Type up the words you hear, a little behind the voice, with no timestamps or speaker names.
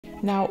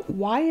Now,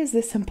 why is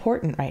this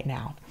important right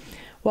now?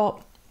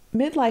 Well,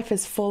 midlife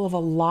is full of a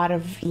lot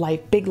of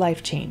big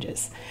life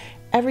changes.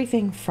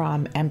 Everything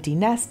from empty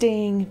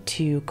nesting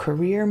to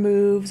career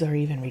moves or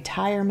even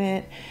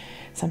retirement.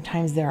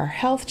 Sometimes there are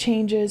health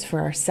changes for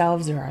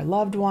ourselves or our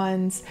loved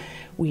ones.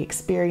 We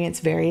experience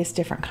various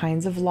different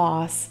kinds of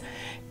loss.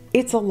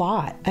 It's a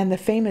lot, and the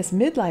famous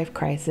midlife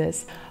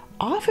crisis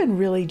often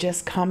really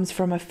just comes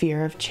from a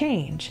fear of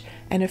change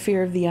and a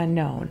fear of the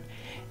unknown.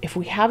 If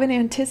we haven't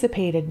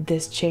anticipated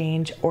this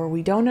change or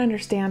we don't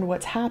understand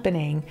what's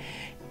happening,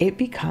 it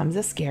becomes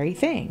a scary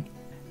thing.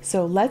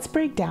 So let's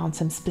break down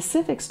some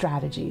specific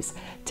strategies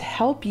to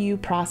help you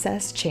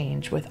process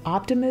change with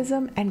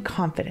optimism and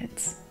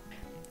confidence.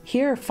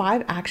 Here are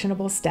 5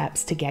 actionable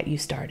steps to get you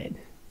started.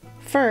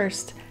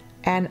 First,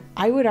 and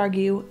I would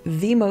argue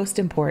the most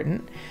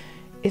important,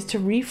 is to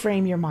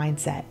reframe your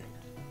mindset.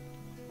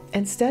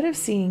 Instead of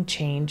seeing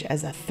change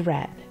as a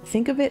threat,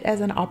 think of it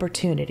as an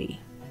opportunity.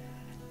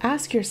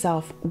 Ask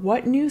yourself,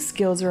 what new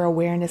skills or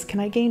awareness can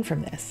I gain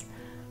from this?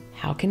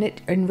 How can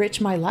it enrich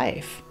my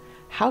life?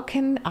 How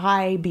can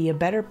I be a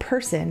better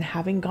person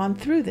having gone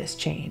through this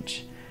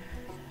change?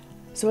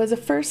 So as a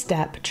first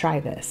step, try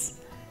this.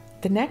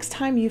 The next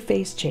time you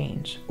face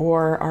change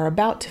or are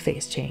about to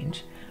face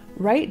change,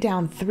 write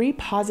down 3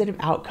 positive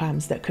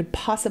outcomes that could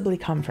possibly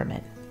come from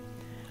it.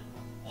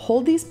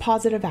 Hold these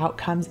positive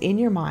outcomes in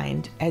your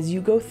mind as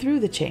you go through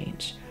the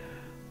change.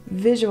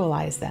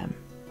 Visualize them.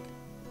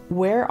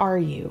 Where are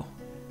you?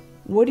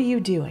 What are you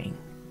doing?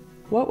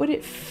 What would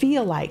it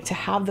feel like to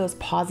have those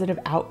positive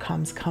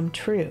outcomes come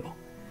true?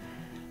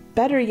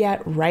 Better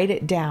yet, write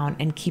it down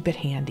and keep it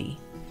handy.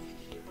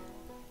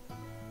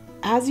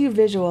 As you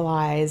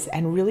visualize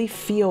and really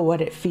feel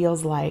what it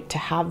feels like to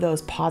have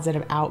those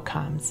positive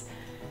outcomes,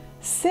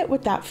 sit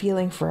with that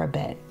feeling for a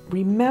bit.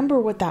 Remember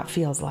what that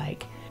feels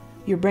like.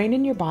 Your brain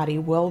and your body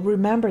will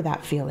remember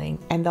that feeling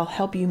and they'll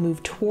help you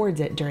move towards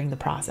it during the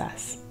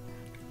process.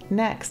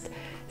 Next,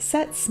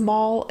 set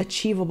small,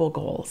 achievable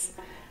goals.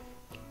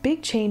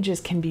 Big changes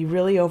can be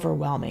really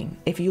overwhelming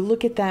if you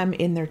look at them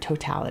in their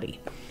totality.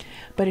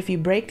 But if you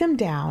break them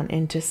down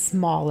into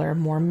smaller,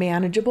 more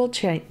manageable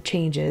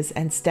changes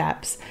and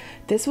steps,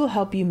 this will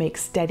help you make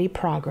steady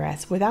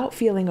progress without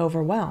feeling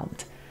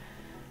overwhelmed.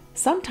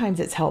 Sometimes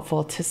it's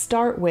helpful to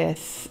start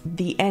with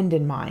the end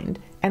in mind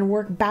and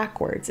work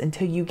backwards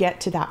until you get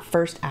to that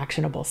first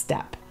actionable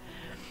step.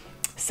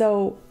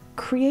 So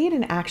create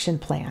an action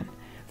plan.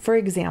 For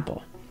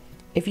example,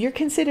 if you're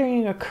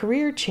considering a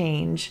career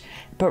change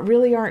but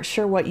really aren't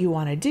sure what you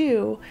want to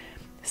do,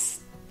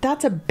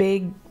 that's a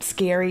big,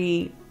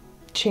 scary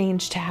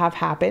change to have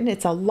happen.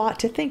 It's a lot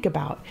to think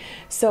about.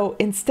 So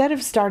instead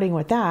of starting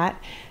with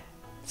that,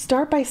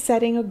 start by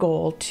setting a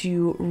goal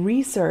to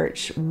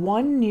research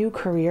 1 new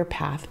career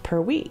path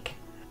per week.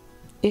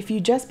 If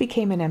you just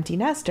became an empty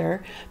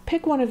nester,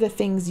 pick one of the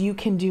things you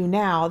can do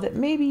now that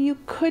maybe you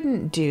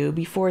couldn't do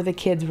before the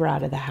kids were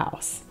out of the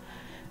house.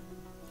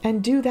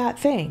 And do that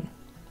thing.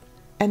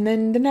 And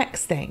then the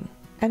next thing.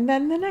 And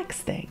then the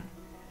next thing.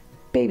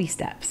 Baby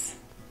steps.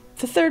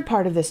 The third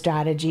part of the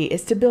strategy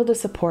is to build a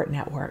support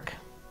network.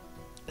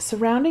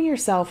 Surrounding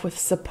yourself with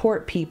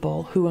support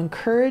people who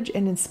encourage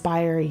and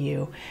inspire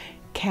you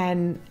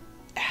can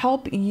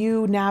help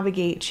you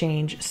navigate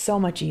change so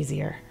much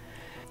easier.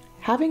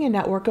 Having a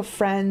network of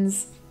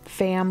friends,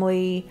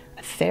 family,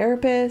 a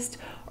therapist,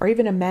 or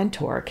even a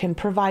mentor can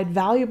provide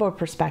valuable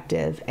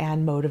perspective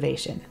and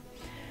motivation.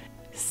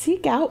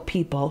 Seek out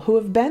people who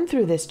have been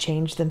through this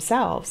change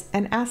themselves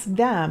and ask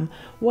them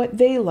what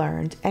they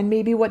learned and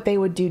maybe what they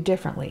would do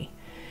differently.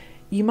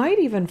 You might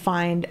even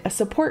find a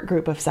support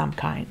group of some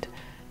kind.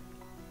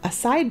 A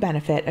side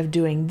benefit of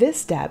doing this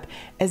step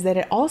is that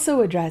it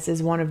also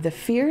addresses one of the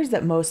fears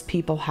that most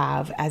people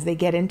have as they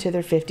get into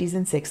their 50s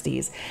and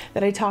 60s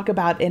that I talk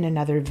about in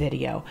another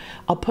video.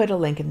 I'll put a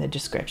link in the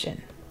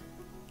description.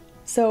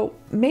 So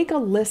make a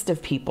list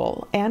of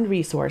people and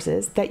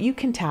resources that you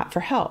can tap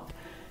for help.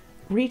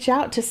 Reach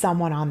out to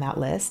someone on that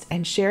list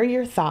and share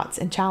your thoughts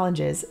and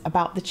challenges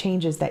about the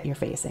changes that you're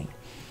facing.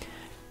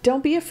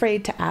 Don't be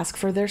afraid to ask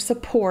for their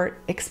support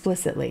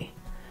explicitly.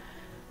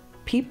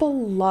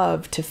 People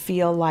love to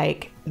feel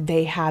like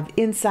they have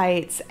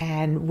insights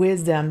and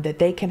wisdom that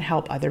they can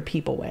help other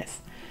people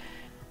with.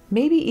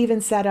 Maybe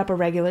even set up a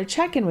regular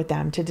check-in with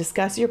them to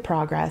discuss your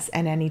progress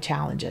and any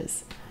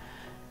challenges.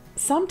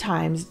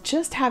 Sometimes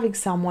just having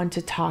someone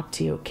to talk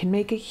to can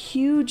make a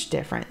huge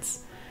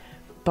difference.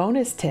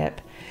 Bonus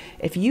tip,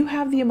 if you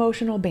have the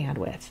emotional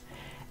bandwidth,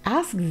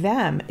 ask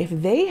them if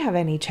they have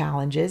any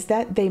challenges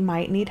that they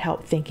might need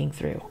help thinking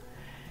through.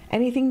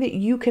 Anything that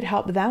you could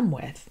help them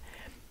with.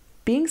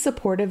 Being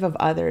supportive of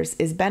others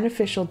is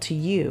beneficial to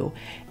you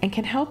and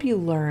can help you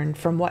learn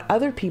from what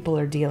other people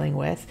are dealing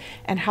with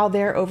and how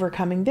they're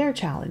overcoming their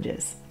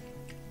challenges.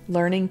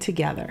 Learning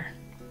together.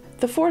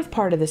 The fourth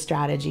part of the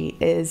strategy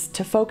is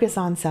to focus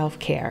on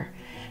self-care.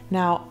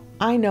 Now,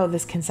 I know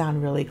this can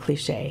sound really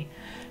cliche,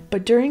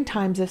 but during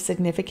times of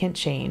significant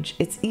change,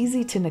 it's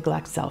easy to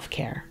neglect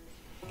self-care.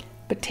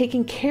 But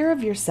taking care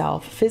of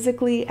yourself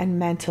physically and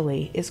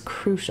mentally is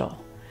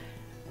crucial.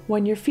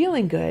 When you're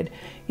feeling good,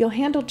 you'll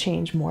handle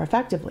change more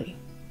effectively.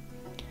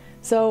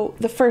 So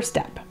the first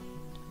step,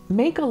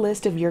 make a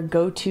list of your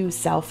go-to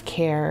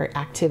self-care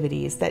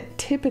activities that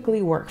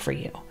typically work for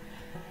you.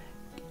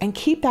 And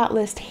keep that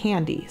list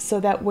handy so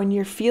that when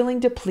you're feeling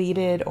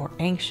depleted or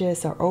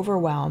anxious or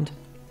overwhelmed,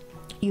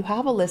 you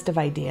have a list of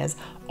ideas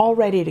all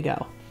ready to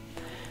go.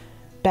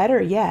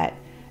 Better yet,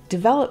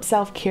 develop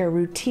self-care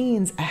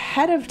routines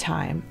ahead of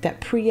time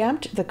that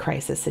preempt the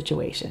crisis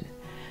situation.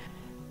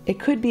 It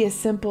could be as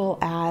simple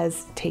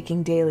as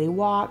taking daily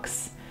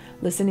walks,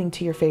 listening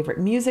to your favorite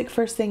music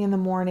first thing in the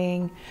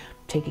morning,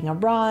 taking a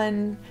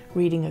run,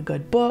 reading a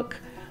good book.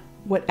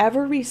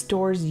 Whatever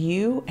restores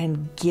you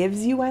and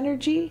gives you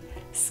energy,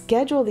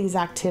 schedule these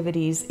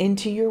activities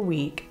into your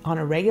week on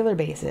a regular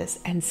basis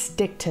and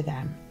stick to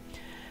them.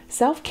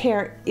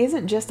 Self-care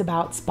isn't just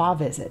about spa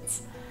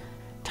visits.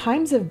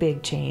 Times of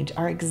big change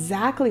are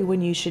exactly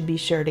when you should be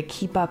sure to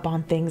keep up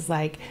on things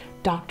like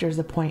doctor's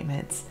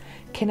appointments,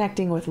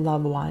 connecting with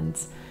loved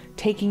ones,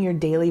 taking your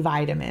daily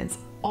vitamins,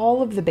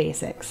 all of the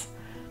basics.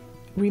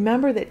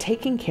 Remember that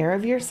taking care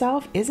of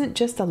yourself isn't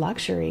just a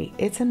luxury,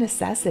 it's a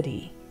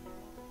necessity.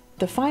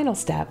 The final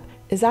step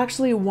is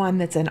actually one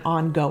that's an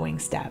ongoing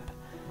step,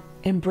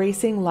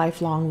 embracing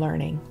lifelong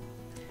learning.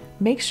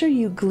 Make sure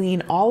you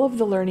glean all of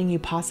the learning you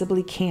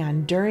possibly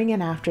can during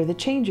and after the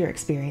change you're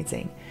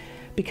experiencing,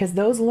 because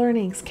those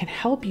learnings can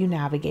help you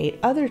navigate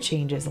other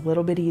changes a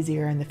little bit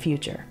easier in the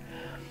future.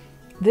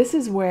 This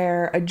is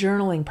where a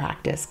journaling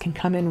practice can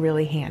come in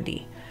really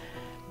handy.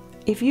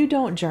 If you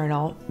don't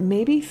journal,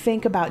 maybe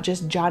think about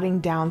just jotting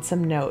down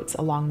some notes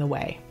along the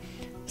way.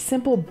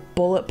 Simple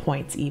bullet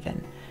points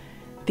even.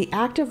 The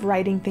act of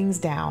writing things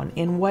down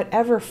in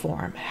whatever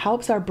form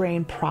helps our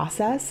brain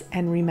process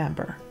and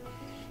remember.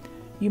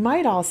 You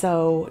might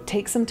also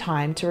take some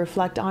time to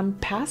reflect on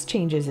past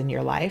changes in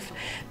your life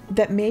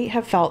that may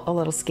have felt a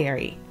little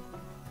scary.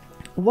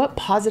 What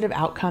positive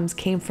outcomes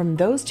came from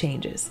those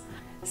changes?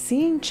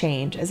 Seeing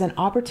change as an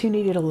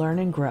opportunity to learn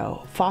and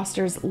grow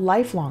fosters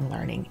lifelong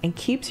learning and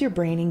keeps your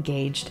brain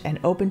engaged and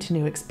open to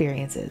new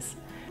experiences.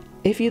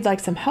 If you'd like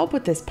some help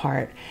with this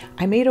part,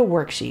 I made a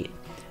worksheet.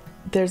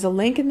 There's a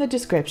link in the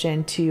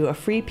description to a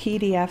free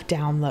PDF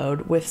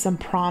download with some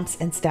prompts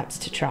and steps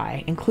to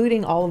try,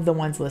 including all of the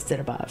ones listed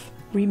above.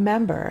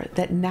 Remember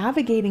that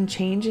navigating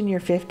change in your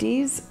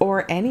 50s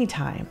or any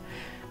time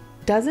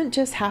doesn't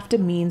just have to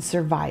mean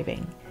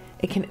surviving.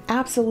 It can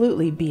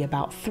absolutely be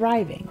about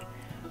thriving.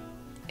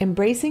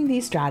 Embracing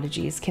these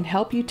strategies can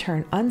help you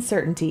turn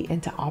uncertainty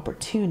into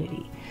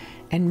opportunity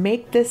and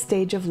make this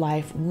stage of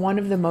life one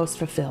of the most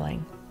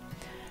fulfilling.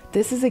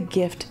 This is a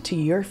gift to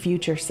your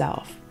future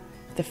self,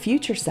 the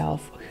future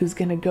self who's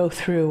going to go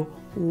through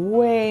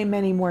way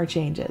many more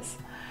changes.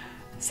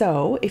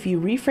 So if you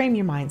reframe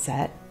your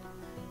mindset,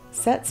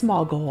 set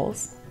small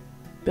goals,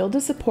 build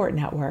a support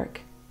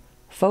network,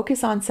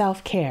 focus on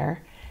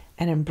self-care,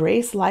 and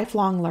embrace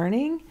lifelong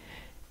learning,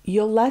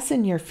 you'll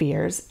lessen your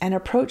fears and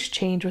approach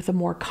change with a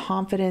more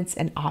confidence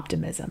and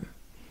optimism.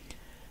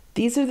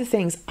 These are the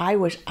things I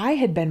wish I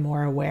had been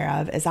more aware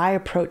of as I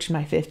approached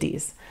my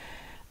 50s.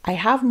 I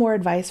have more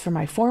advice for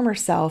my former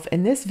self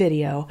in this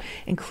video,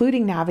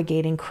 including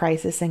navigating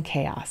crisis and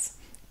chaos.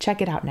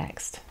 Check it out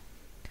next.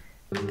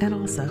 And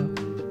also,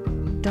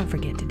 don't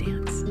forget to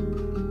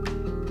dance.